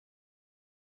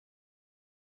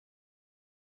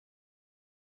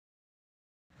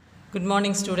Good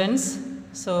morning, students.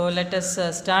 So let us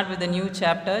start with a new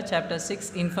chapter, chapter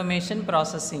 6, information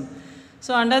processing.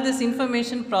 So under this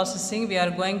information processing, we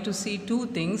are going to see two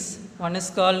things. One is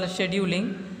called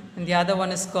scheduling and the other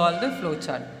one is called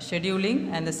flowchart.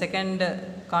 Scheduling, and the second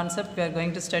concept we are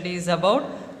going to study is about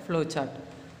flowchart.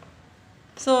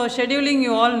 So scheduling,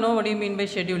 you all know what do you mean by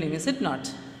scheduling, is it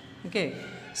not? Okay.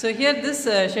 So here this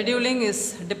scheduling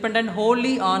is dependent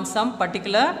wholly on some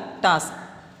particular task.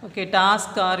 Okay,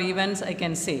 task or events I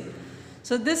can say.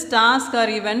 So this task or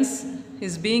events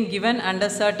is being given under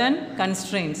certain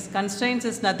constraints. Constraints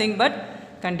is nothing but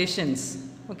conditions.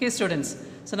 Okay, students.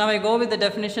 So now I go with the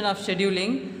definition of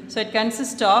scheduling. So it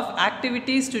consists of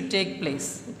activities to take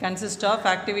place. It consists of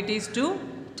activities to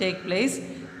take place.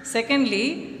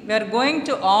 Secondly, we are going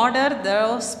to order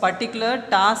those particular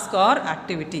tasks or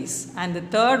activities. And the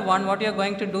third one, what we are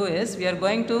going to do is we are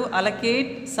going to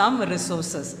allocate some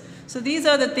resources. So these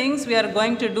are the things we are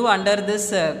going to do under this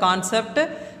concept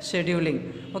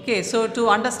scheduling. Okay, so to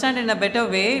understand in a better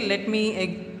way, let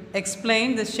me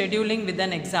explain the scheduling with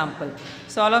an example.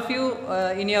 So all of you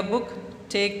in your book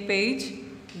take page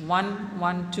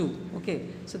 112. Okay,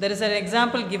 so there is an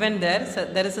example given there. So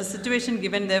there is a situation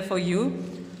given there for you.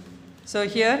 So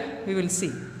here we will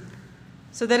see.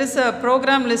 So there is a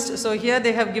program list. So here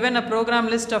they have given a program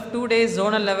list of 2 days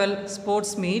zonal level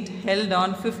sports meet held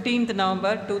on 15th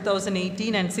November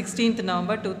 2018 and 16th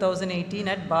November 2018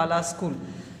 at Bala School.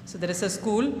 So there is a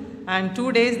school and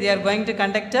 2 days they are going to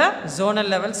conduct a zonal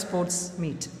level sports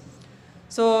meet.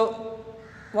 So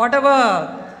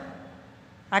whatever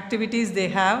activities they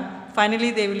have,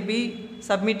 finally they will be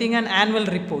submitting an annual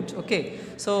report. Okay.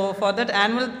 So for that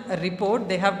annual report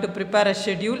they have to prepare a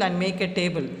schedule and make a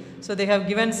table. So they have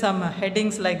given some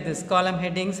headings like this, column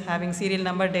headings having serial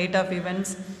number, date of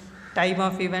events, time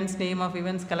of events, name of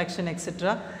events, collection,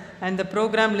 etc. And the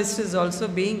program list is also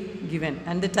being given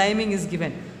and the timing is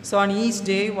given. So on each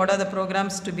day what are the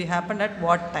programs to be happened at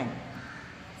what time.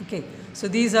 Okay. So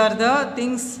these are the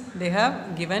things they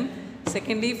have given.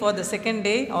 Secondly, for the second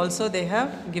day also they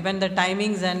have given the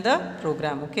timings and the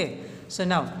program. Okay. So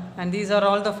now, and these are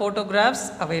all the photographs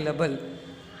available.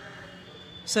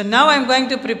 So now I am going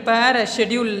to prepare a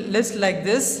schedule list like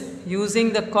this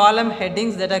using the column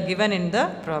headings that are given in the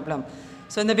problem.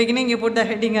 So in the beginning you put the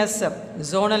heading as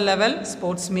zonal level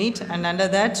sports meet, and under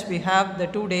that we have the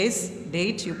 2 days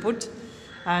date you put,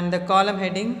 and the column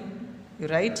heading you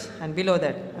write, and below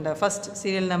that and the first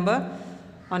serial number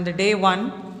on the day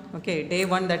 1. Okay, day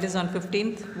 1, that is on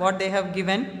 15th, what they have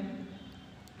given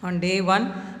on day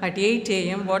 1 at 8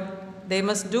 a.m. what they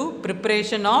must do,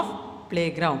 preparation of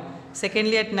playground.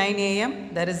 Secondly, at 9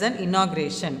 a.m. there is an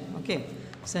inauguration. Okay.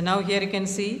 So now here you can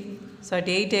see, so at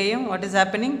 8 a.m. what is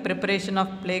happening, preparation of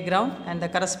playground, and the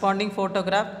corresponding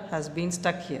photograph has been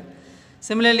stuck here.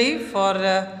 Similarly, for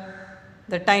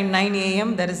the time 9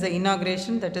 a.m. there is the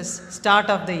inauguration, that is start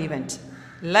of the event.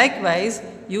 Likewise,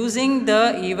 using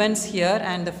the events here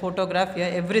and the photograph here,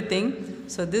 everything.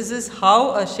 So this is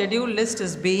how a schedule list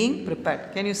is being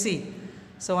prepared. Can you see?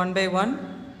 So one by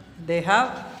one they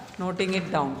have noting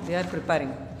it down, they are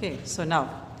preparing. Okay, so now,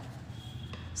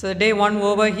 so day 1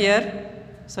 over here.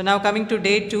 So now coming to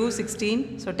day 2,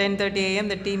 16. So 10:30 a.m.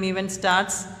 the team event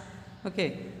starts.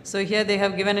 Okay, so here they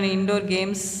have given an indoor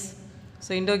games.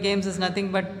 So indoor games is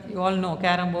nothing but you all know,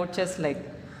 carom board, chess like.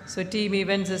 So team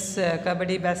events is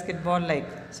kabaddi, basketball like.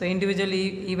 So individual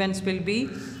events will be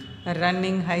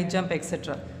running, high jump,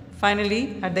 etc.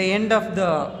 Finally, at the end of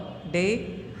the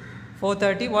day,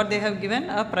 4:30, what they have given,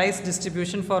 a prize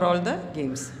distribution for all the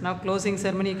games. Now closing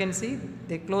ceremony, you can see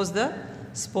they close the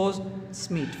sports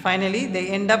meet. Finally, they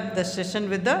end up the session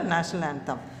with the national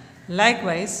anthem.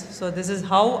 Likewise, so this is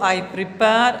how I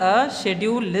prepare a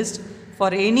schedule list for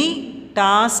any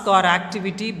task or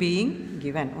activity being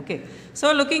given. Okay.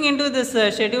 So looking into this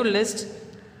schedule list,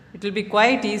 it will be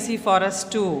quite easy for us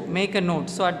to make a note.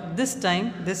 So at this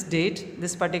time, this date,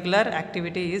 this particular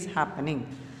activity is happening.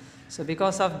 So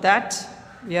because of that,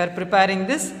 we are preparing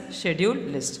this schedule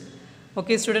list.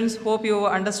 Okay, students, hope you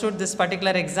understood this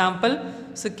particular example.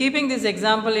 So keeping this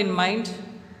example in mind,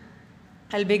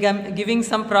 I'll be giving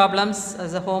some problems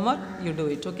as a homework. You do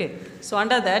it. Okay. So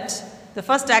under that, the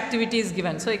first activity is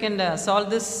given. So you can solve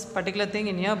this particular thing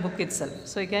in your book itself.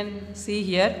 So you can see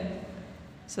here.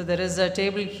 So there is a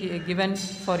table here given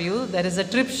for you. There is a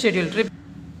trip schedule.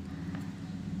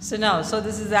 So now, so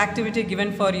this is the activity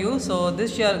given for you. So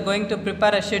this you are going to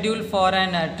prepare a schedule for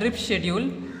an trip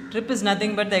schedule. Trip is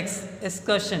nothing but the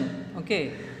excursion.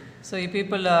 Okay. So you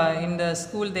people in the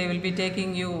school, they will be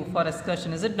taking you for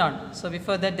excursion, is it not? So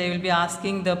before that they will be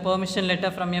asking the permission letter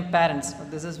from your parents. So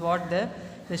this is what the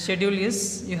The schedule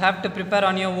is you have to prepare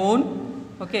on your own.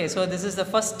 Okay, so this is the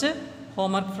first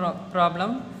homework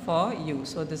problem for you.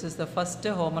 So this is the first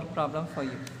homework problem for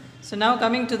you. So now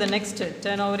coming to the next,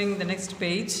 turn overing the next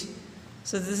page.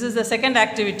 So this is the second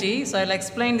activity. So I'll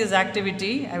explain this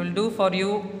activity. I will do for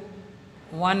you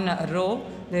one row.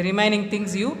 The remaining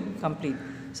things you complete.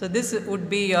 So this would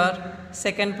be your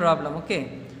second problem.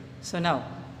 Okay. So now,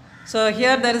 so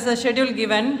here there is a schedule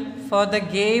given for the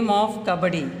game of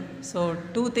Kabaddi. So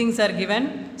two things are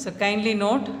given. So kindly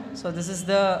note. So this is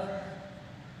the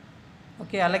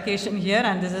allocation here,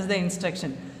 and this is the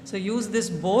instruction. So use this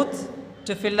both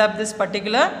to fill up this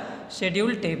particular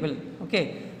schedule table.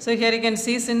 Okay. So here you can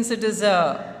see, since it is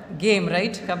a game,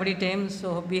 right? Kabaddi team.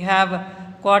 So we have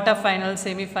quarter finals,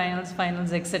 semi-finals,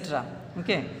 finals, etc.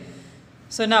 Okay.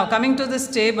 So now coming to this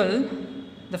table,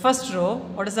 the first row,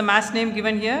 what is the match name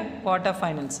given here? Quarter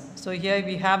finals. So here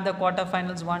we have the quarter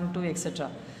finals 1, 2,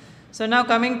 etc. So now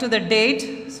coming to the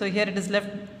date, so here it is left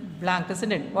blank, isn't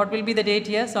it? What will be the date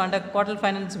here? So under quarter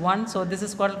finals 1, so this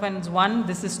is quarter finals 1,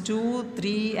 this is 2,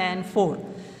 3 and 4.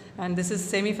 And this is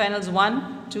semi-finals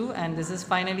 1, 2, and this is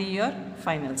finally your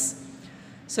finals.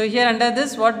 So here under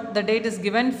this, what the date is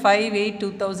given?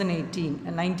 5/8/2018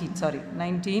 and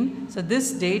 19. So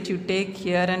this date you take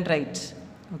here and write.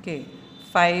 Okay,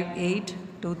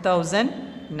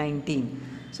 5/8/2019.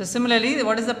 So similarly,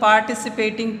 what is the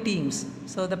participating teams?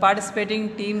 So the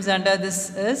participating teams under this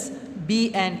is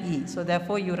B and E. So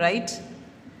therefore you write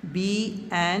B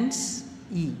and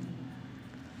E.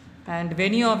 And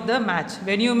venue of the match.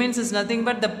 Venue means is nothing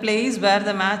but the place where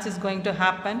the match is going to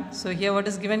happen. So here what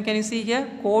is given? Can you see here?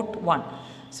 Court 1.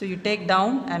 So you take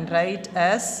down and write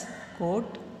as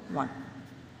Court 1.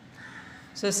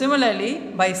 So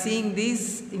similarly, by seeing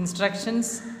these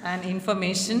instructions and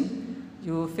information,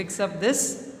 you fix up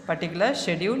this particular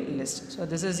schedule list. So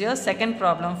this is your second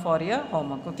problem for your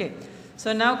homework. Okay.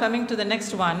 So now coming to the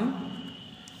next one.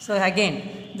 So again,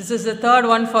 this is the third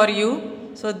one for you.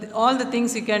 So all the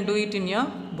things you can do it in your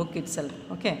book itself.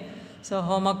 Okay. So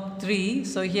homework 3.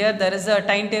 So here there is a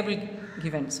timetable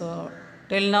given. So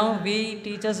till now we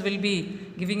teachers will be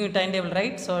giving you timetable,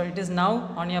 right? So it is now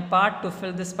on your part to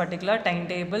fill this particular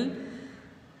timetable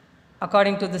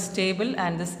according to this table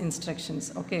and this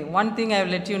instructions. Okay. One thing I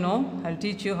will let you know. I will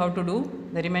teach you how to do.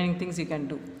 The remaining things you can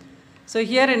do. So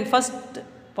here in first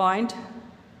point,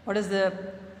 what is the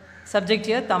subject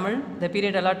here? Tamil. The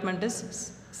period allotment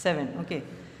is 7. Okay.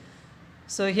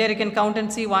 So here you can count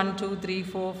and see 1, 2, 3,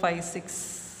 4, 5,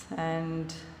 6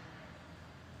 and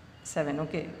 7.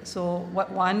 Okay. So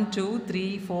 1, 2,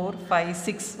 3, 4, 5,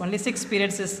 6. Only 6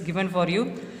 periods is given for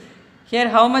you. Here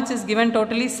how much is given?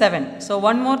 Totally 7. So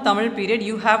one more Tamil period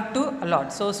you have to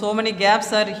allot. So many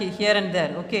gaps are here and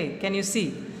there. Okay. Can you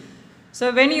see?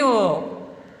 So when you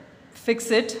fix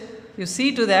it, you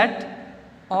see to that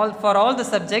for all the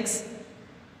subjects,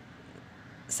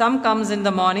 some comes in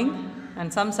the morning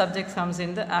and some subjects comes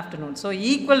in the afternoon. So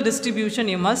equal distribution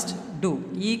you must do.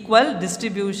 Equal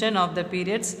distribution of the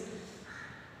periods,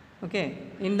 okay,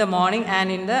 in the morning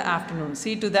and in the afternoon.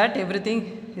 See to that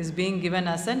everything is being given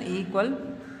as an equal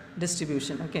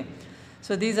distribution. Okay.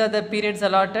 So these are the periods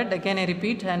allotted. Again I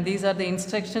repeat, and these are the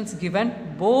instructions given,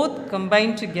 both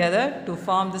combined together to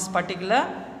form this particular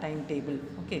timetable.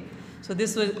 Okay. So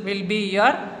this will be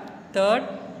your third.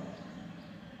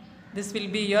 This will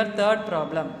be your third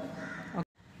problem.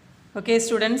 Okay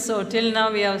students, so till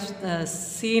now we have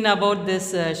seen about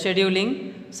this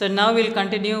scheduling. So now we will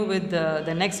continue with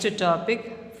the next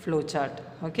topic, flowchart.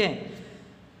 Okay.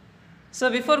 So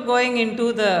before going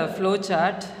into the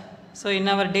flowchart, so in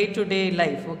our day-to-day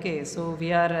life, okay, so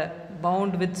we are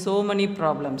bound with so many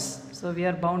problems.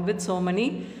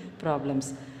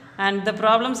 And the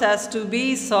problems has to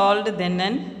be solved then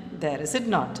and there, is it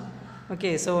not?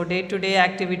 Okay, so day-to-day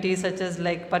activities such as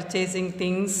like purchasing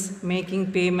things,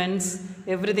 making payments,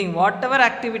 everything, whatever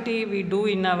activity we do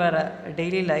in our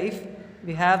daily life,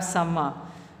 we have some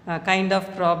kind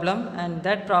of problem, and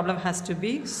that problem has to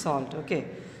be solved. Okay,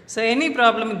 so any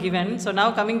problem given, so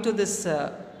now coming to this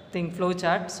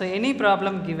flowchart, so any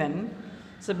problem given,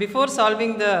 so before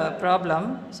solving the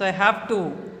problem, so I have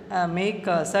to make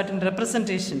a certain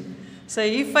representation. So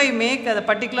if I make a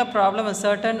particular problem a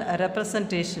certain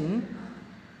representation,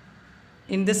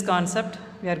 in this concept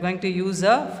we are going to use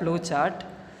a flowchart.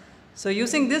 So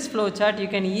using this flowchart you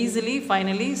can easily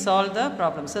finally solve the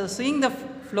problem. So seeing the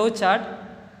flowchart,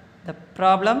 the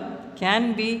problem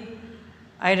can be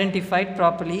identified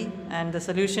properly and the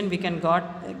solution we can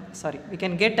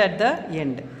get at the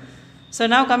end. So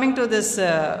now coming to this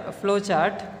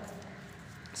flowchart,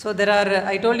 so there are,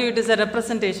 I told you it is a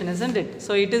representation, isn't it?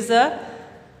 So it is a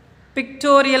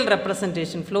Pictorial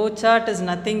representation. Flow chart is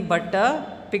nothing but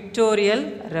a pictorial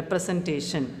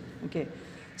representation. Okay.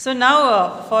 So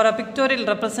now for a pictorial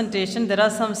representation, there are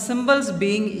some symbols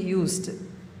being used.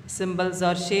 Symbols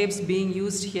or shapes being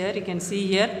used here. You can see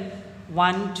here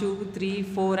 1, 2, 3,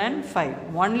 4 and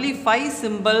 5. Only 5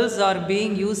 symbols are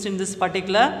being used in this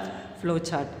particular flow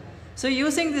chart. So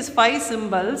using these 5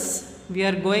 symbols, we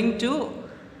are going to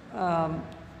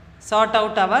sort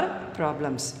out our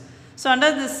problems. So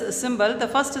under this symbol, the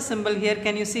first symbol here,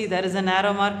 can you see there is an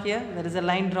arrow mark here, there is a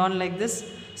line drawn like this.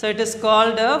 So it is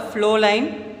called a flow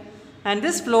line, and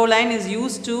this flow line is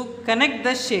used to connect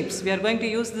the shapes. We are going to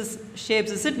use this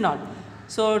shapes, is it not?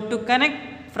 So to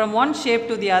connect from one shape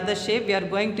to the other shape, we are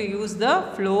going to use the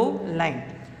flow line.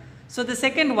 So the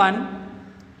second one,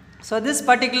 so this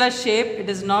particular shape, it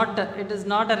is not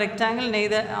a rectangle,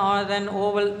 neither or an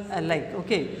oval alike.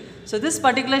 Okay. So this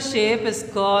particular shape is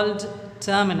called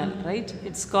terminal, right?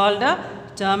 It's called a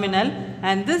terminal,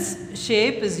 and this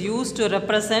shape is used to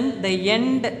represent the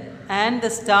end and the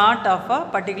start of a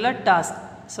particular task.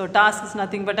 So task is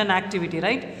nothing but an activity,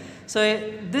 right? So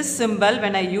this symbol,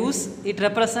 when I use, it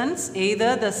represents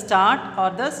either the start or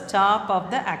the stop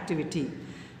of the activity.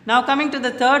 Now coming to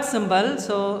the third symbol,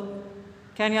 so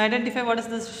can you identify what is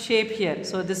this shape here?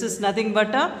 So this is nothing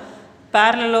but a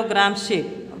parallelogram shape.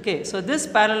 Okay, so this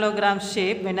parallelogram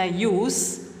shape, when I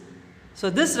use, so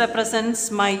this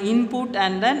represents my input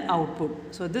and an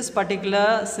output. So this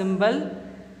particular symbol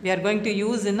we are going to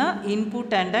use in a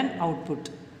input and an output.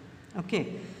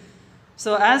 Okay.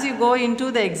 So as you go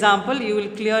into the example, you will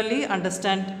clearly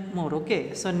understand more.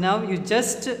 Okay. So now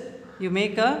you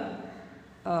make a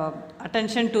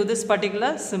attention to this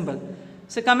particular symbol.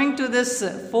 So coming to this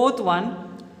fourth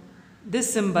one,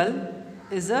 this symbol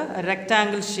is a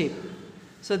rectangle shape.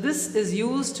 So this is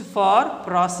used for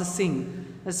processing.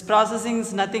 This processing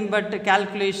is nothing but a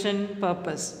calculation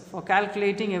purpose. For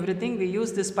calculating everything, we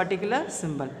use this particular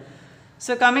symbol.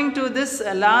 So coming to this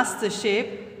last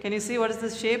shape, can you see what is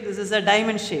this shape? This is a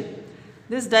diamond shape.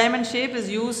 This diamond shape is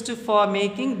used for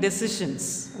making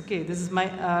decisions. Okay, this is my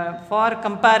for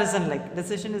comparison, like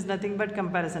decision is nothing but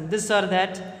comparison. This or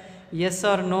that, yes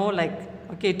or no, like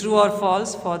okay, true or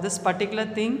false. For this particular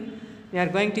thing, we are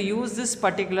going to use this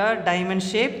particular diamond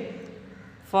shape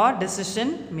for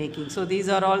decision making. So these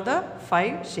are all the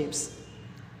 5 shapes.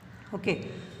 Okay.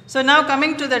 So now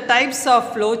coming to the types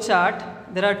of flow chart,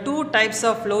 there are 2 types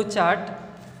of flow chart.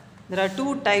 There are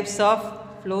 2 types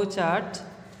of flow chart.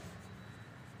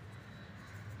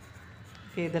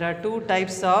 Okay, there are 2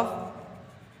 types of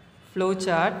flow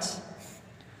charts.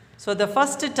 So the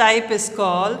first type is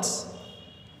called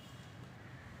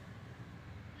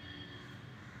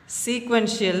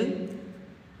sequential,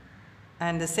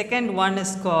 and the second one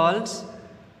is called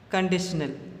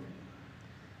conditional.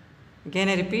 Again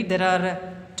I repeat, there are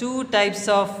 2 types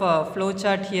of flow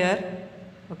chart here.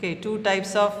 Okay, 2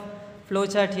 types of flow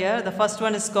chart here. The first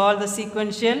one is called the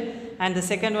sequential, and the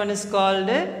second one is called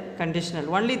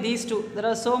conditional. Only these 2. There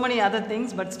are so many other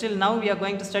things, but still now we are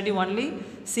going to study only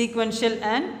sequential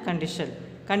and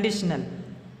conditional.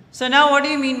 So now what do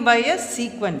you mean by a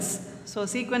sequence? So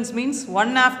sequence means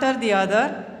one after the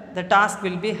other the task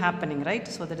will be happening, right?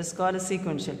 So that is called a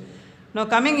sequential. Now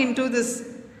coming into this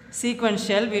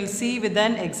sequential, we will see with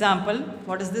an example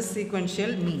what does this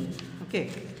sequential mean. Okay.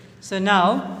 So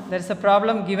now there is a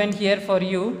problem given here for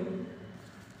you.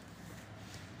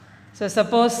 So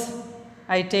suppose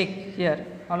I take here,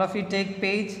 all of you take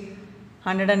page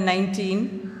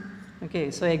 119.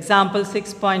 Okay. So example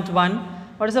 6.1.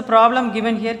 What is the problem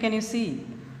given here? Can you see?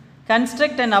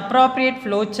 Construct an appropriate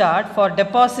flow chart for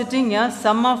depositing a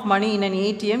sum of money in an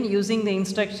ATM using the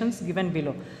instructions given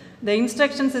below. The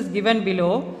instructions is given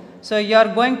below, so you are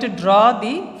going to draw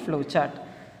the flow chart.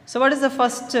 So what is the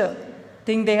first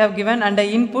thing they have given under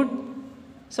input?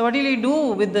 So what will you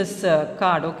do with this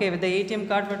card? Okay, with the ATM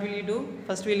card, what will you do?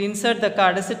 First we will insert the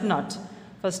card, is it not?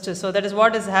 First, so that is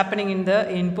what is happening in the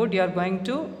input. You are going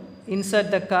to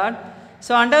insert the card.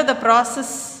 So under the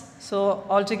process, so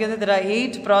altogether there are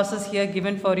 8 processes here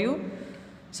given for you.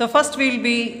 So first will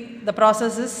be the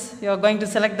processes. You are going to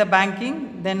select the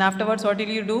banking. Then afterwards what will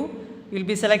you do? You will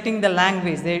be selecting the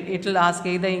language. It will ask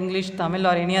either English, Tamil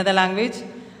or any other language.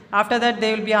 After that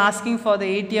they will be asking for the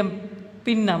ATM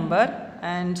PIN number,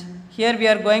 and here we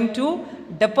are going to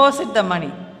deposit the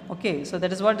money. Okay, so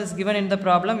that is what is given in the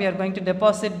problem. We are going to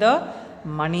deposit the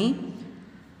money.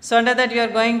 So under that we are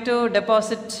going to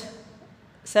deposit,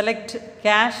 select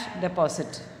cash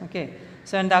deposit. Okay,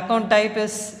 so and the account type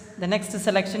is the next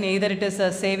selection, either it is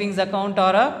a savings account or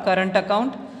a current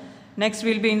account. Next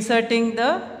we will be inserting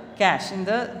the cash in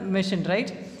the machine,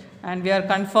 right? and we are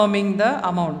confirming the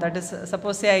amount. That is,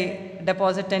 suppose say I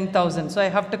deposit 10,000. So I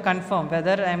have to confirm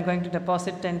whether I am going to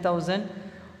deposit 10,000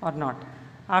 or not.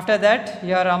 After that,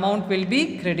 your amount will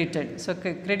be credited. So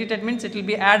credited means it will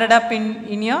be added up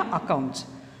in your account.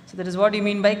 So that is what you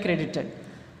mean by credited.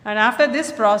 And after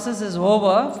this process is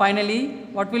over, finally,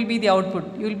 what will be the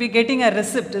output? You will be getting a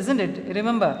receipt, isn't it?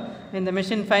 Remember, in the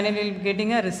machine, finally you will be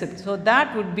getting a receipt. So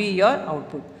that would be your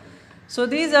output. So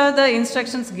these are the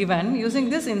instructions given. Using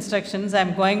these instructions, I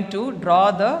am going to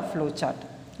draw the flow chart.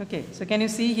 Okay, so can you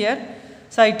see here?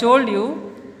 So I told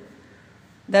you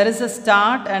there is a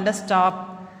start and a stop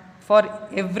for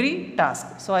every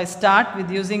task. So I start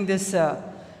with using this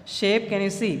shape. Can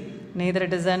you see? Neither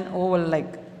it is an oval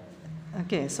like.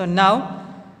 Okay, so now,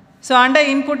 so under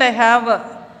input I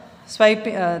have swipe,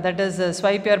 that is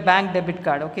swipe your bank debit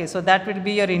card. Okay, so that will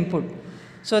be your input.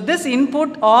 So this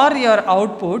input or your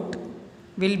output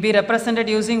will be represented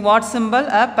using what symbol?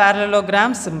 A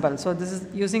parallelogram symbol. So this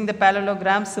is using the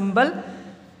parallelogram symbol.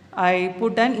 I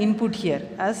put an input here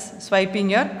as swiping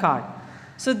your card.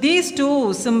 So these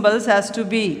two symbols has to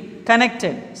be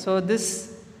connected. So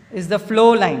this is the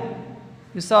flow line.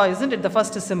 You saw, isn't it, the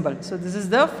first symbol? So this is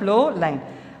the flow line.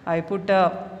 I put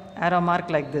a arrow mark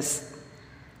like this.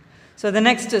 So the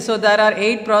next, so there are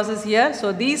 8 processes here.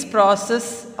 So these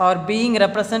processes are being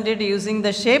represented using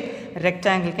the shape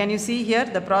rectangle. Can you see here?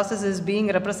 The process is being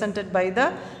represented by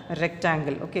the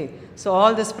rectangle. Okay. So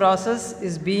all this process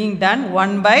is being done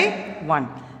one by one.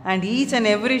 And each and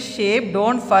every shape,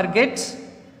 don't forget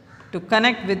to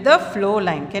connect with the flow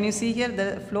line. Can you see here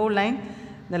the flow line?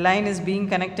 The line is being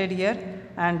connected here.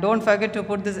 And don't forget to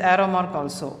put this arrow mark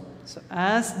also. So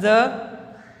as the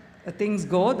things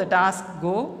go, the tasks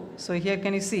go. So here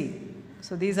can you see?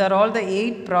 So these are all the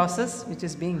 8 processes which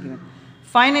is being given.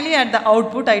 Finally at the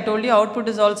output, I told you output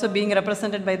is also being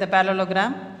represented by the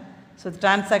parallelogram. So the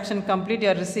transaction complete, you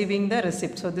are receiving the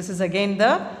receipt. So this is again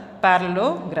the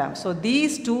parallelogram. So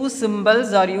these two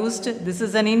symbols are used. This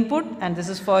is an input and this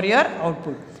is for your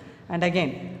output. And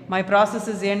again, my process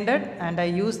is ended and I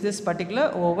use this particular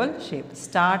oval shape,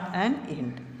 start and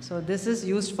end. So this is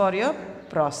used for your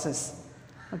process.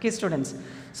 Okay, students.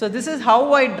 So this is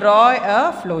how I draw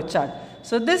a flow chart.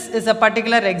 So this is a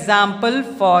particular example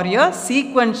for your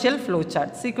sequential flow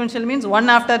chart. Sequential means one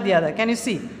after the other. Can you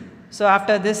see? So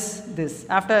after this, this.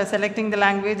 After selecting the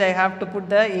language, I have to put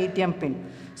the ATM pin.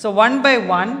 So one by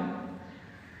one,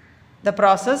 the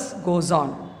process goes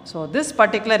on. So this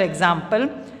particular example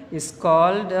is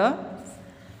called a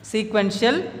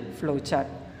sequential flow chart.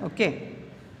 Okay.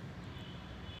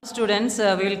 Students,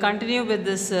 we will continue with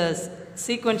this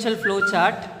sequential flow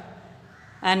chart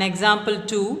and example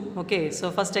 2. Okay,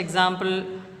 so first example,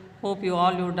 hope you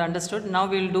all would understood. Now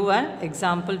we will do an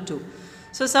example 2.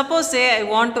 So suppose say I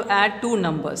want to add 2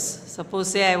 numbers.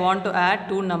 Suppose say I want to add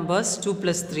 2 numbers, 2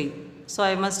 plus 3. So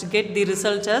I must get the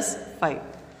result as 5.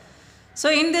 So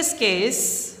in this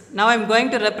case, now I am going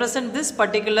to represent this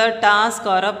particular task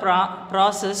or a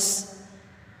process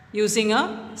using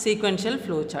a sequential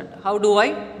flow chart. How do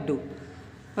I do?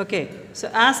 Okay,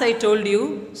 so as I told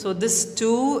you, so this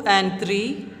 2 and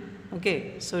 3,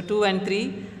 okay, so 2 and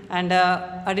 3 and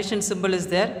addition symbol is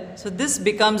there. So this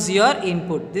becomes your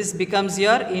input. This becomes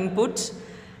your input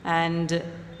and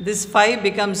this 5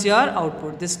 becomes your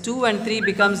output. This 2 and 3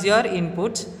 becomes your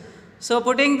input. So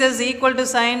putting this equal to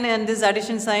sign and this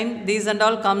addition sign, these and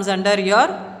all comes under your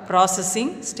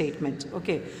processing statement.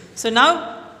 Okay. So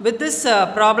now with this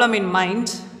problem in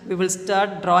mind, we will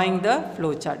start drawing the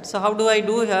flow chart. So how do I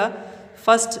do here?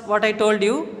 First what I told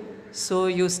you. So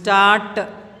you start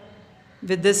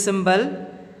with this symbol.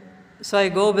 So I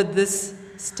go with this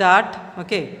start.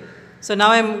 Okay. So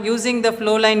now I am using the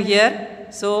flow line here.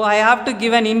 So I have to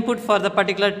give an input for the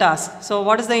particular task. So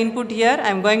what is the input here? I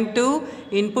am going to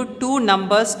input 2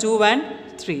 numbers, 2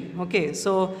 and 3. Okay.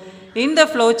 So in the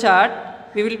flow chart,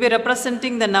 we will be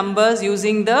representing the numbers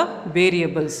using the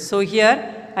variables. So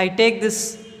here I take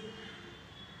this,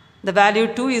 the value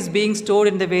 2 is being stored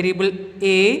in the variable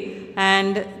A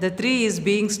and the 3 is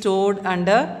being stored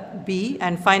under B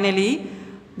and finally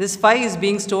this 5 is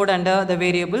being stored under the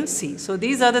variable C. So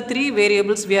these are the 3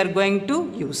 variables we are going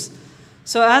to use.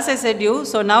 So as I said you,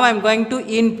 so now I am going to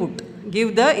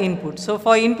give the input. So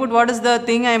for input, what is the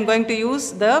thing I am going to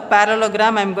use? The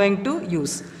parallelogram I am going to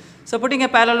use. So putting a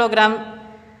parallelogram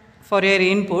for your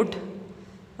input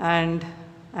and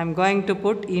I am going to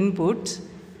put input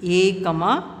A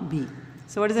comma B.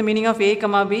 So what is the meaning of A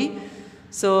comma B?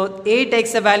 So A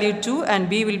takes the value 2 and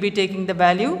B will be taking the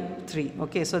value 3.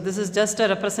 Okay, so this is just a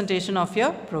representation of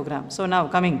your program. So now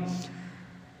coming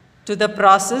to the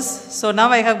process. So now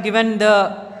I have given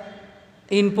the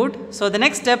input. So the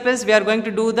next step is we are going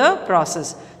to do the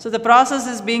process. So the process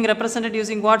is being represented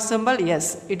using what symbol?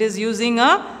 Yes, it is using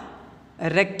a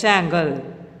rectangle.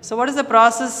 So what is the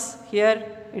process here?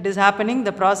 It is happening.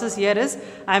 The process here is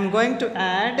I am going to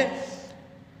add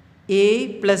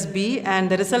a plus b and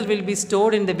the result will be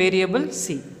stored in the variable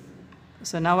c.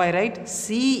 So now I write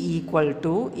c equal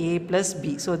to a plus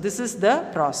b. So this is the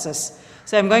process.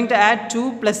 So I am going to add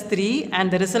 2 plus 3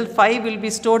 and the result 5 will be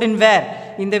stored in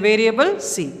where? In the variable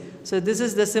c. So this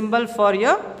is the symbol for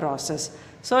your process.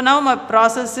 So now my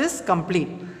process is complete.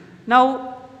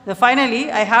 Now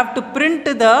finally I have to print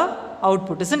the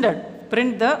output, isn't it?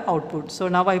 Print the output. So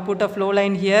now I put a flow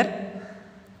line here.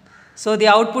 So the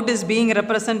output is being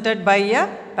represented by a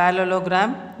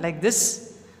parallelogram like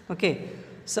this. Okay.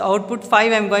 So output 5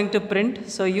 I am going to print.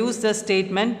 So use the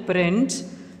statement print.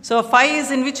 So 5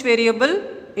 is in which variable?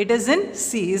 It is in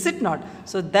C, is it not?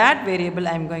 So that variable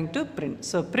I am going to print.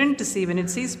 So print C, when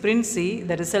it says print C,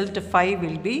 the result 5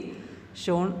 will be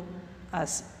shown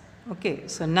as. Okay,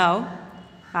 so now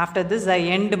after this I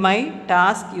end my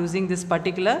task using this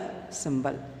particular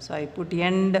symbol. So I put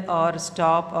end or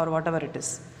stop or whatever it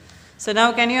is. So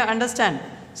now can you understand?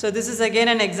 So this is again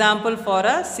an example for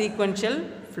a sequential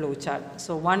flow chart.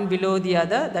 So one below the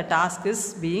other, the task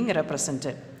is being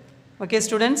represented. Okay,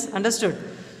 students, understood?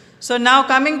 So now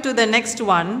coming to the next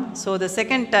one. So the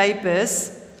second type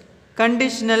is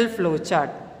conditional flow chart.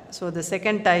 So the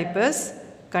second type is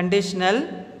conditional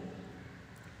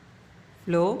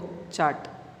flow chart.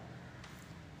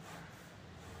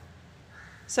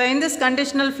 So in this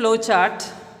conditional flow chart,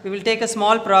 we will take a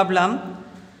small problem.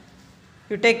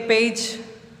 You take page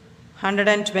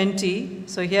 120.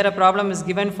 So here a problem is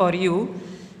given for you.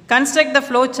 Construct the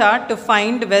flow chart to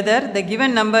find whether the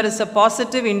given number is a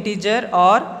positive integer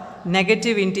or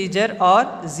negative integer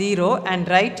or 0 and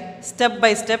write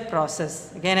step-by-step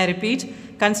process. Again I repeat,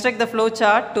 construct the flow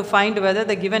chart to find whether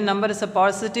the given number is a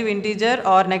positive integer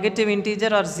or negative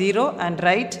integer or 0 and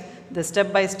write the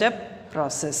step-by-step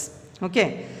process.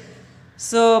 Okay.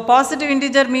 So positive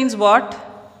integer means what?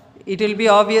 It will be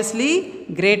obviously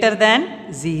greater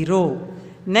than 0.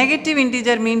 Negative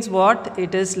integer means what?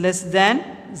 It is less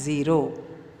than 0.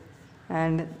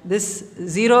 And this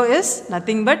 0 is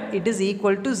nothing but it is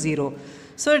equal to 0.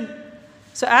 So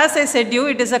as I said you,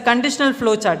 it is a conditional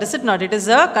flow chart, is it not? It is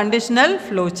a conditional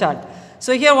flow chart.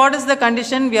 So here what is the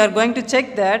condition? We are going to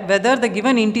check that whether the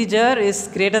given integer is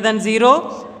greater than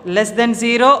 0, less than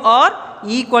 0 or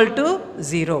equal to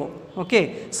 0.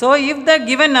 Okay. So if the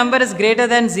given number is greater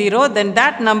than 0, then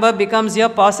that number becomes your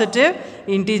positive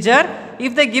integer.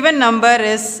 If the given number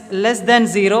is less than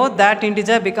 0, that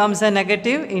integer becomes a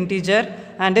negative integer,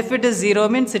 and if it is 0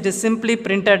 means it is simply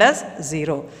printed as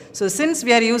 0. So since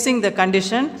we are using the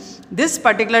condition, this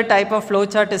particular type of flow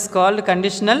chart is called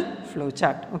conditional flow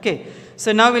chart. Okay.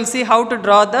 So now we'll see how to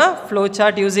draw the flow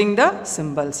chart using the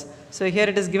symbols. So here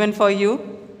it is given for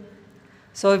you.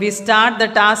 So we start the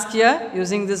task here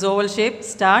using this oval shape,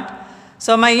 start.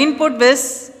 So my input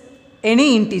is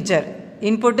any integer.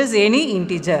 Input is any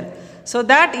integer. So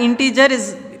that integer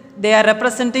is, they are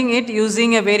representing it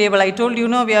using a variable. I told you,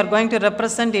 we are going to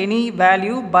represent any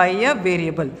value by a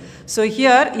variable. So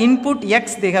here input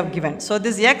x they have given. So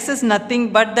this x is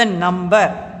nothing but the number.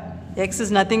 X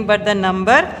is nothing but the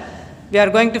number. We are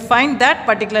going to find that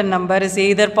particular number is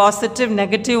either positive,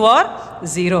 negative or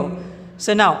 0.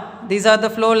 So now these are the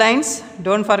flow lines.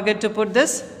 Don't forget to put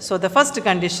this. So the first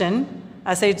condition,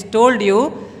 as I told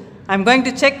you, I am going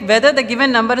to check whether the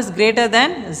given number is greater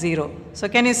than 0. So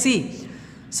can you see?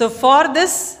 So for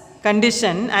this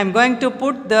condition, I am going to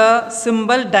put the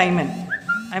symbol diamond.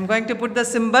 I am going to put the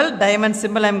symbol, diamond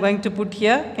symbol I am going to put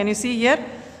here. Can you see here?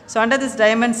 So under this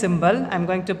diamond symbol, I am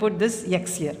going to put this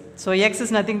x here. So x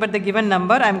is nothing but the given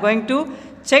number. I am going to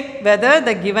check whether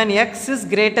the given x is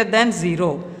greater than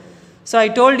 0. So I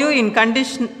told you in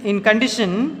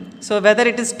condition, so whether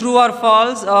it is true or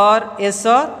false or yes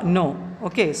or no.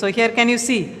 Okay, so here can you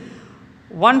see?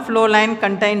 One flow line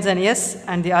contains an yes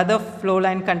and the other flow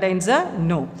line contains a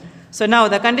no. So now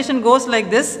the condition goes like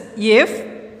this: if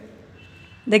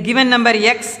the given number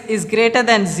x is greater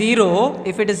than 0,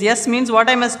 if it is yes means what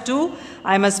I must do?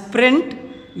 I must print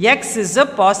x is a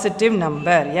positive number.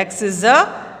 X is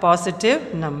a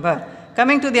positive number.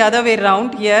 Coming to the other way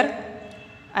round here,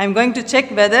 I am going to check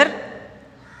whether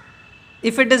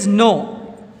if it is no.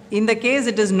 In the case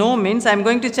it is no means I am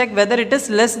going to check whether it is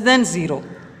less than 0.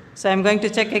 So I am going to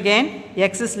check again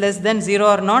x is less than 0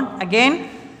 or not. Again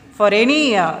for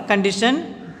any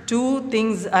condition, two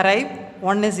things arrive.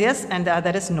 One is yes and the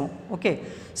other is no. Okay.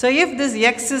 So if this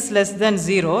x is less than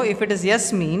 0, if it is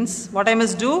yes means what I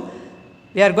must do?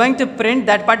 we are going to print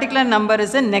that particular number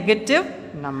is a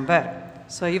negative number.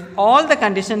 So if all the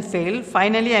conditions fail,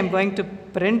 finally I am going to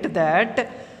print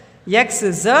that x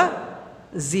is a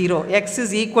 0, x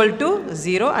is equal to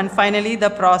 0, and finally the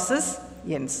process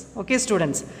ends. Okay,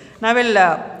 students. Now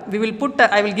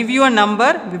I will give you a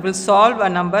number, we will solve a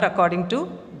number according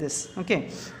to this. Okay.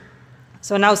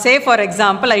 So now say for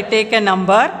example, I take a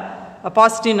number, a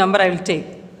positive number I will take.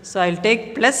 So I will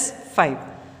take plus 5.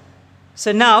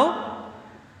 So now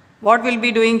what we'll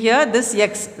be doing here, this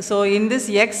x. So in this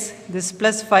x, this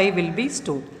plus 5 will be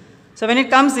stored. So when it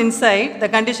comes inside, the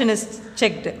condition is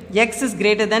checked. X is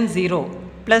greater than 0.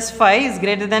 Plus 5 is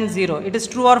greater than 0. It is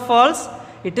true or false?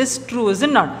 It is true, is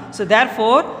it not? So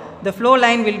therefore, the flow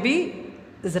line will be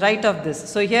is right of this.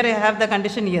 So here I have the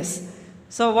condition yes.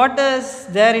 So what is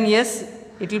there in yes?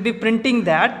 It will be printing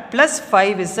that plus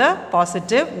 5 is a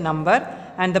positive number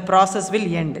and the process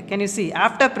will end. Can you see?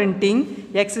 After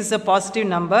printing x is a positive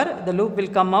number, the loop will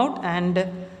come out and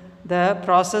the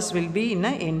process will be in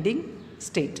an ending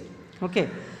state. Okay.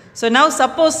 So now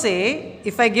suppose say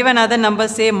if I give another number,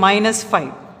 say minus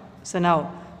 5. So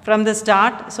now from the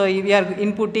start, so we are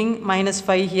inputting minus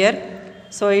 5 here.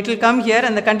 So it will come here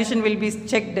and the condition will be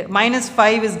checked. Minus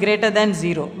 5 is greater than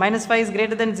 0. Minus 5 is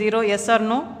greater than 0, yes or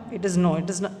no? It is no. It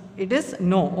is not. It is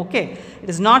no. Okay. It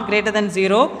is not greater than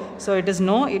 0. So it is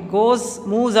no. It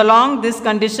moves along this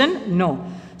condition, no.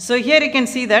 So here you can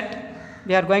see that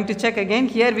we are going to check again.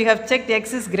 Here we have checked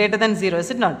x is greater than 0,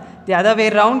 is it not? The other way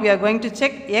around, we are going to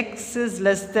check x is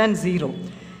less than 0.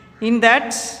 In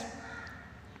that,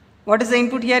 what is the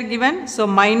input here given? So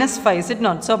minus 5, is it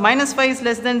not? So minus 5 is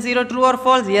less than 0, true or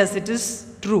false? Yes, it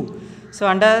is true. So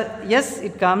under yes,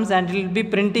 it comes and it will be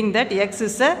printing that x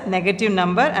is a negative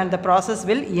number and the process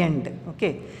will end.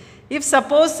 Okay. If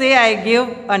suppose say I give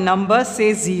a number,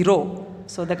 say 0.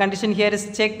 So the condition here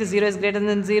is checked, 0 is greater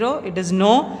than 0, it is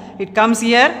no. It comes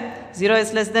here, 0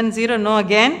 is less than 0, no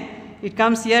again. It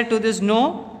comes here to this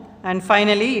no, and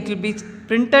finally it will be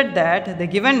printed that the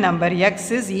given number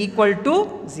x is equal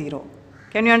to 0.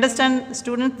 Can you understand,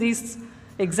 students, these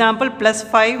example plus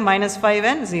 5, minus 5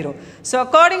 and 0. So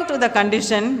according to the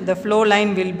condition, the flow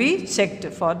line will be checked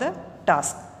for the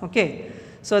task. Okay.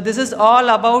 So this is all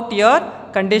about your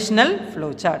conditional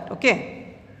flow chart. Okay.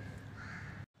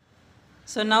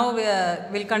 So now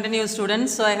we'll continue,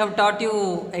 students. So I have taught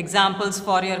you examples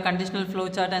for your conditional flow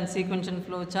chart and sequential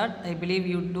flow chart. I believe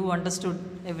you do understood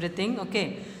everything.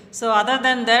 Okay. So other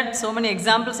than that, so many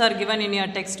examples are given in your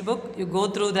textbook. You go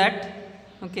through that.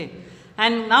 Okay.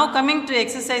 And now coming to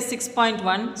exercise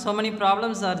 6.1, so many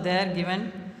problems are there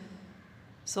given.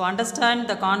 So understand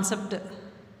the concept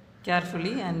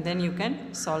carefully and then you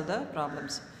can solve the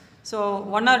problems. So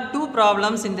one or two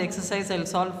problems in the exercise I will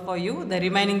solve for you. The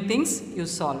remaining things you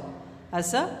solve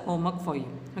as a homework for you.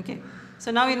 Okay.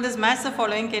 So now in this match the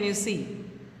following, can you see?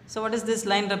 So what is this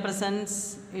line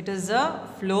represents? It is a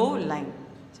flow line.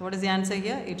 So what is the answer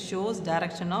here? It shows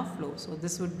direction of flow. So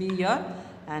this would be your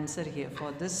answer here.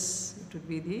 For this it would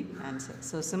be the answer.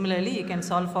 So similarly you can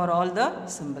solve for all the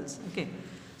symbols. Okay.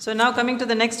 So now coming to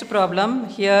the next problem,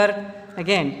 here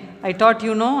again I taught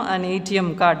you know an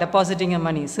ATM card, depositing a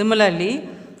money. Similarly,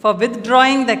 for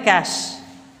withdrawing the cash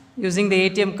using the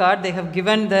ATM card, they have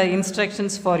given the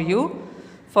instructions for you.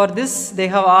 For this they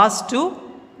have asked to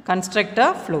construct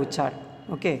a flow chart.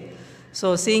 Okay.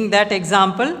 So seeing that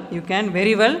example, you can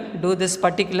very well do this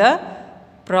particular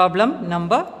problem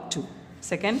number 2,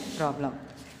 second problem.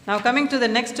 Now coming to the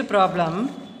next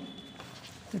problem,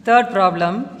 the third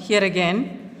problem here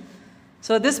again.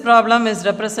 So this problem is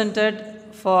represented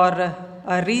for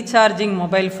a recharging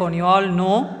mobile phone. You all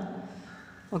know,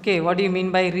 okay, what do you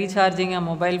mean by recharging a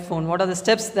mobile phone? What are the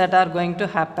steps that are going to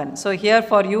happen? So here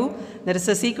for you, there is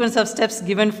a sequence of steps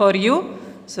given for you.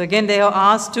 So again, they have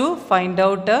asked to find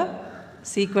out a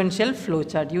sequential flow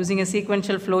chart. Using a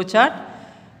sequential flow chart,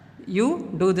 you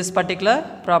do this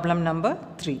particular problem number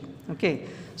 3. Okay.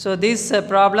 So these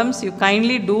problems you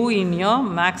kindly do in your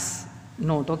max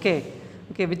note. Okay.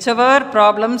 Okay, whichever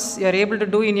problems you are able to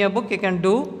do in your book, you can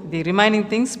do. The remaining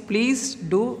things, please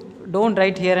don't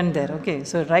write here and there. Okay,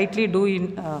 so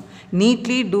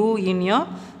neatly do in your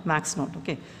max note.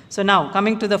 Okay, so now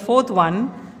coming to the fourth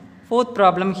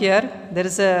problem here, there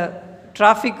is a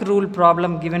traffic rule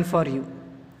problem given for you.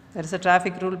 There is a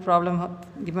traffic rule problem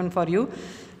given for you.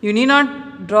 You need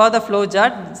not draw the flow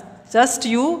chart, just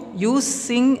you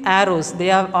using arrows. They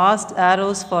have asked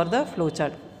arrows for the flow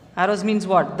chart. Arrows means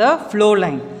what? The flow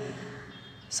line.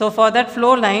 So for that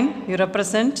flow line, you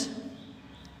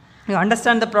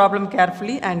understand the problem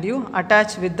carefully and you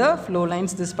attach with the flow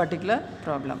lines this particular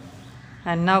problem.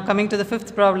 And now coming to the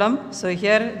fifth problem. So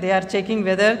here they are checking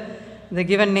whether the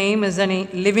given name is a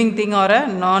living thing or a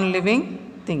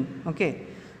non-living thing. Okay.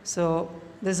 So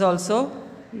this also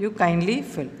you kindly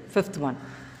fill. Fifth one.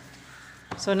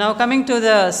 So now coming to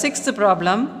the sixth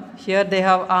problem, here they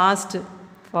have asked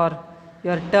for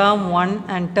your term 1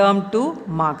 and term 2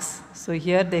 marks. So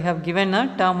here they have given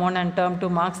a term 1 and term 2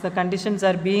 marks. The conditions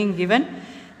are being given.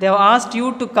 They have asked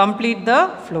you to complete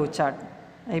the flow chart.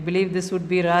 I believe this would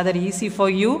be rather easy for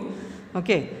you.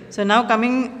 Okay. So now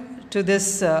coming to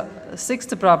this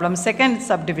sixth problem, second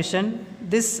subdivision,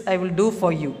 this I will do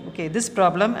for you. Okay. This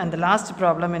problem and the last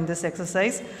problem in this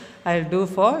exercise I will do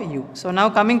for you. So now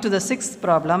coming to the sixth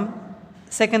problem,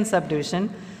 second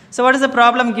subdivision. So what is the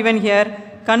problem given here?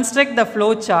 Construct the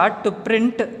flow chart to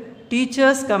print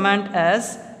teacher's comment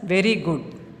as very good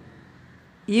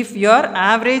if your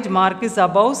average mark is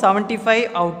above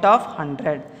 75 out of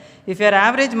 100. If your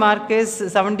average mark is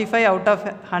 75 out of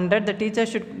 100, the teacher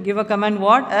should give a comment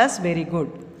what? As very good.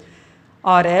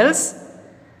 Or else,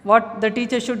 what the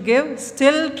teacher should give?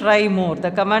 Still try more. The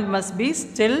command must be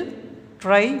still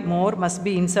try more, must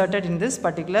be inserted in this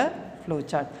particular flow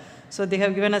chart. So they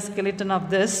have given a skeleton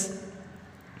of this.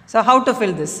 So how to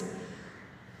fill this?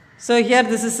 So here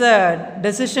this is a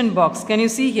decision box. Can you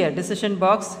see here decision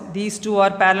box? These two are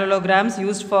parallelograms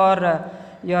used for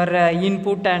your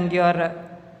input and your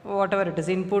whatever it is,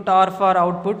 input or for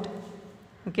output.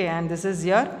 Okay, and this is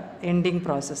your ending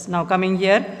process. Now coming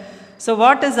here. So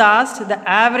what is asked? The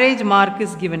average mark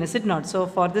is given, is it not? So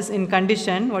for this in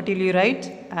condition, what will you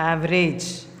write?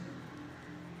 Average.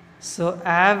 So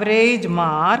average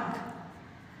mark,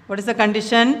 what is the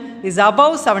condition? Is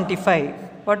above 75.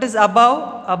 What is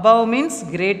above? Above means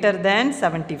greater than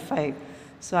 75.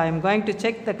 So I am going to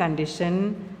check the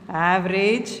condition.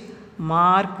 Average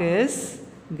mark is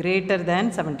greater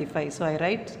than 75. So I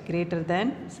write greater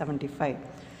than 75.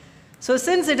 So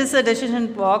since it is a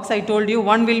decision box, I told you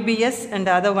one will be yes and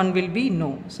the other one will be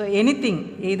no. So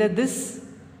anything, either this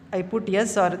I put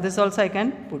yes or this also I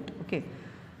can put. Okay.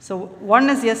 So one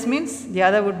is yes means the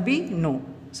other would be no.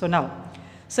 So now,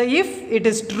 so if it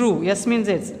is true, yes means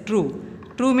it's true.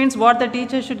 True means what the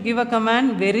teacher should give a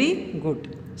command? Very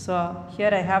good. So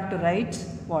here I have to write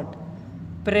what?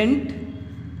 Print.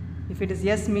 If it is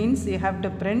yes means you have to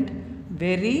print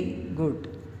very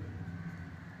good.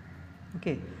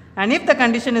 Okay. And if the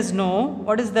condition is no,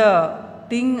 what is the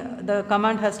thing the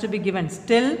command has to be given?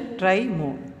 Still try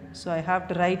more. So I have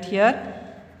to write here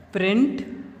print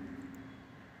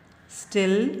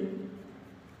still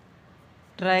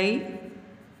try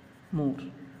more.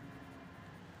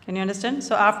 Can you understand?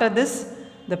 So after this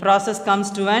the process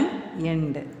comes to an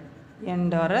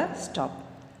end or a stop.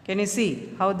 Can you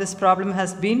see how this problem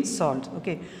has been solved?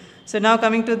 Okay. So now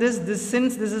coming to this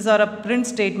since this is our print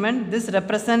statement, this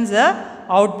represents a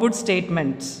output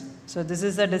statement. So this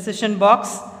is a decision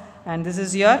box and this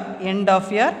is your end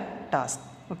of your task.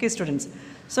 Okay, students.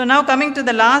 So now coming to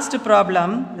the last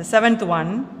problem, the seventh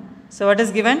one. So what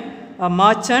is given? A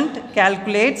merchant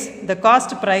calculates the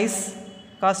cost price.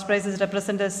 Cost price is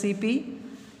represented as CP.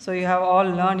 So you have all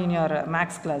learned in your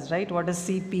max class, right? What is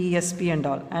CP, SP and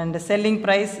all. And the selling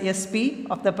price SP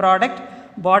of the product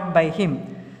bought by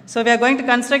him. So we are going to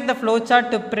construct the flow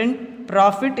chart to print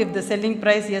profit if the selling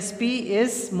price SP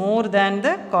is more than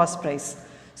the cost price.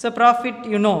 So profit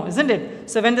you know, isn't it?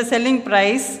 So when the selling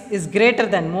price is greater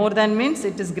than, more than means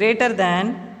it is greater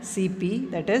than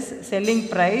CP, that is selling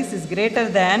price is greater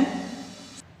than.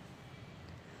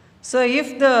 So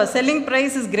if the selling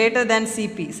price is greater than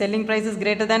CP, selling price is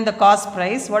greater than the cost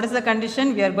price, what is the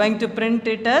condition? We are going to print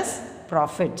it as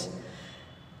profit.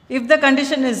 If the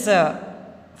condition is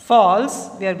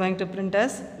false, we are going to print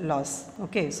as loss.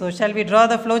 Okay, so shall we draw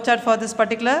the flow chart for this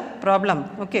particular problem?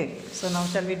 Okay, so now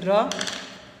shall we draw?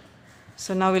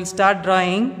 So now we'll start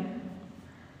drawing.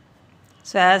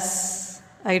 So as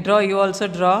I draw, you also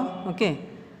draw. Okay,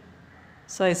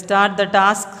 so I start the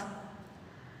task.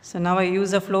 So now I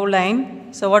use a flow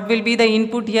line. So what will be the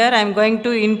input here? I am going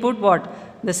to input what?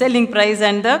 The selling price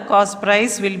and the cost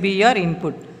price will be your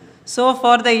input. So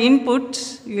for the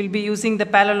input, you will be using the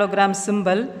parallelogram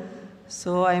symbol.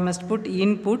 So I must put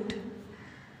input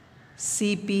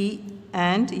CP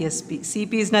and SP.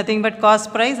 CP is nothing but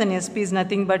cost price and SP is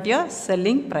nothing but your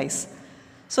selling price.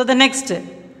 So the next,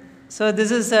 so this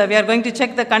is, we are going to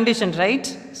check the condition, right?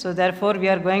 So therefore we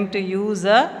are going to use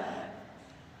a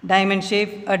diamond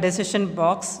shape, a decision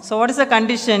box. So what is the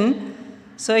condition?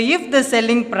 So if the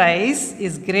selling price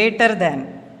is greater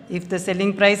than, if the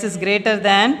selling price is greater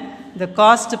than the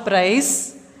cost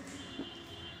price,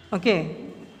 okay,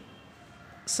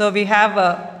 so we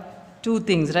have two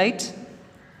things, right?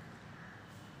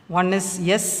 One is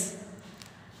yes,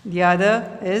 the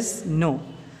other is no.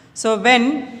 So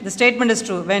when the statement is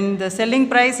true, when the selling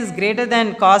price is greater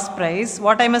than cost price,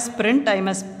 what I must print? I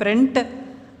must print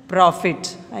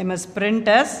profit. I must print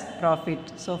as profit.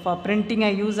 So for printing, I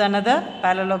use another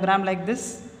parallelogram like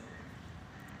this.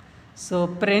 So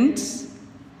prints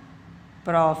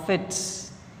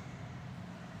profits.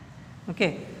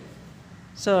 Okay.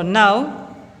 So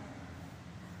now,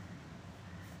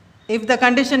 if the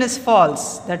condition is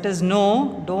false, that is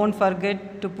no, don't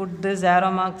forget to put this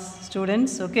arrow marks,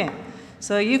 students. Okay.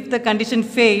 So if the condition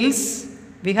fails,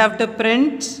 we have to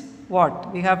print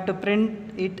what? We have to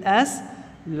print it as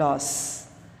loss.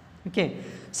 Okay.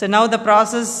 So now the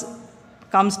process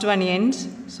comes to an end.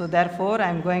 So therefore, I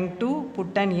am going to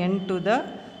put an end to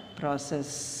the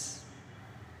process.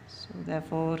 So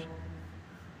therefore,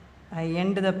 I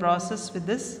end the process with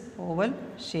this oval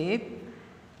shape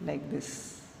like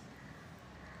this.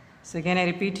 So again I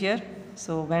repeat here.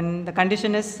 So when the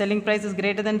condition is selling price is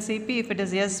greater than CP, if it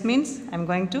is yes means I am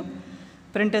going to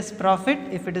print as profit.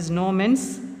 If it is no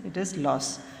means it is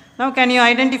loss. Now can you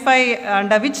identify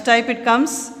under which type it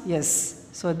comes? Yes.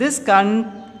 So this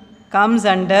comes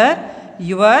under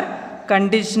your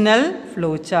conditional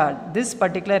flowchart. This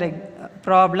particular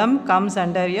problem comes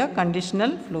under your conditional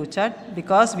flowchart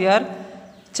because we are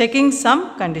checking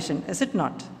some condition, is it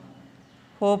not?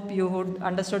 Hope you would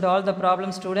understood all the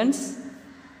problems, students.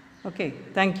 Okay,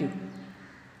 thank you.